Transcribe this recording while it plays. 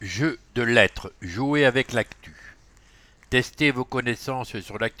Jeux de lettres, jouez avec l'actu. Testez vos connaissances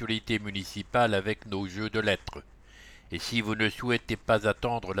sur l'actualité municipale avec nos jeux de lettres. Et si vous ne souhaitez pas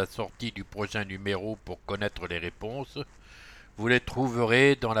attendre la sortie du prochain numéro pour connaître les réponses, vous les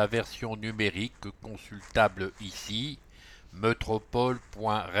trouverez dans la version numérique consultable ici,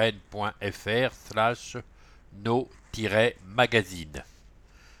 métropole.rennes.fr/nos-magazines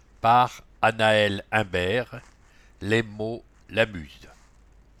par Anaël Imbert. Les mots l'amusent.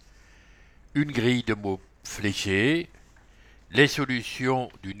 Une grille de mots fléchés, les solutions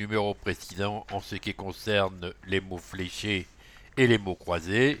du numéro précédent en ce qui concerne les mots fléchés et les mots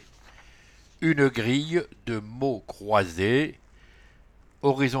croisés, une grille de mots croisés,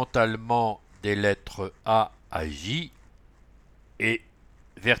 horizontalement des lettres A à J et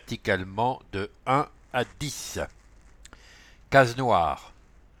verticalement de 1 à 10. Case noire,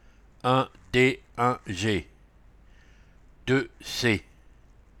 1D, 1G, 2C,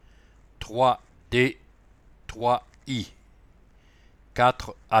 3D, 3I,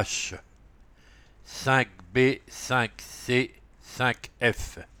 4H, 5B, 5C,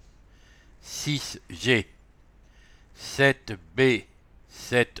 5F, 6G, 7B,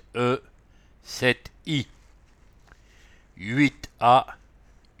 7E, 7I, 8A,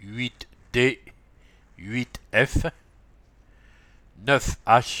 8D, 8F,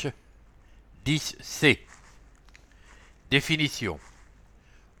 9H, 10C. Définition.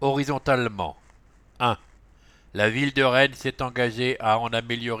 Horizontalement. 1. La ville de Rennes s'est engagée à en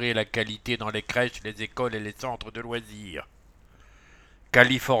améliorer la qualité dans les crèches, les écoles et les centres de loisirs.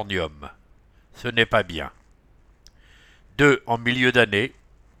 Californium. Ce n'est pas bien. 2. En milieu d'année.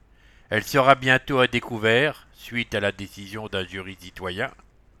 Elle sera bientôt à découvert, suite à la décision d'un jury citoyen.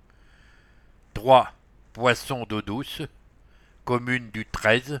 3. Poisson d'eau douce. Commune du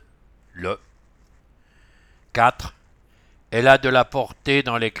 13. Le. 4. Elle a de la portée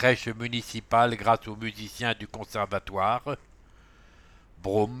dans les crèches municipales grâce aux musiciens du conservatoire.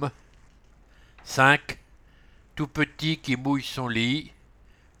 Broum. 5. Tout petit qui mouille son lit.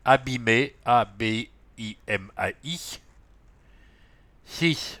 Abîmé. A-B-I-M-A-I.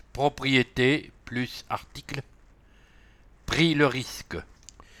 6. Propriété plus article. Pris le risque.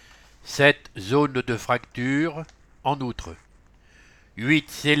 7. Zone de fracture. En outre. 8.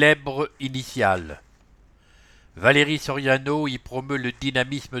 Célèbre initiale. Valérie Soriano y promeut le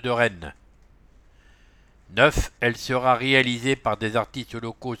dynamisme de Rennes. 9. Elle sera réalisée par des artistes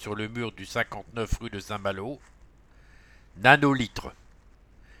locaux sur le mur du 59 rue de Saint-Malo. Nanolitre.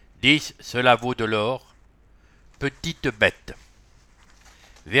 10. Cela vaut de l'or. Petite bête.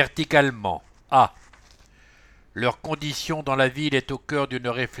 Verticalement. A. Leur condition dans la ville est au cœur d'une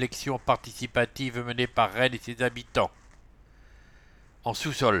réflexion participative menée par Rennes et ses habitants. En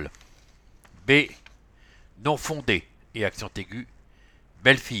sous-sol. B. Non fondé et accent aigu.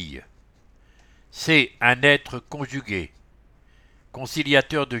 Belle fille. C. Un être conjugué.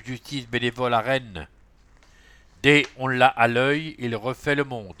 Conciliateur de justice bénévole à Rennes. D. On l'a à l'œil, il refait le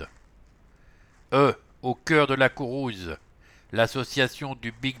monde. E. Au cœur de la Courrouze. L'association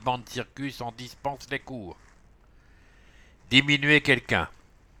du Big Band Circus en dispense les cours. Diminuer quelqu'un.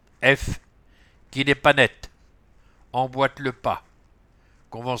 F. Qui n'est pas net. Emboîte le pas.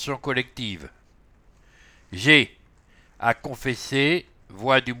 Convention collective. G. À confesser.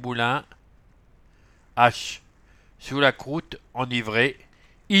 Voix du moulin. H. Sous la croûte, enivré.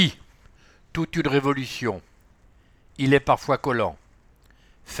 I. Toute une révolution. Il est parfois collant.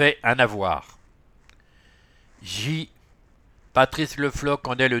 Fait un avoir. J. Patrice Lefloc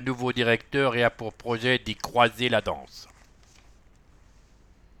en est le nouveau directeur et a pour projet d'y croiser la danse.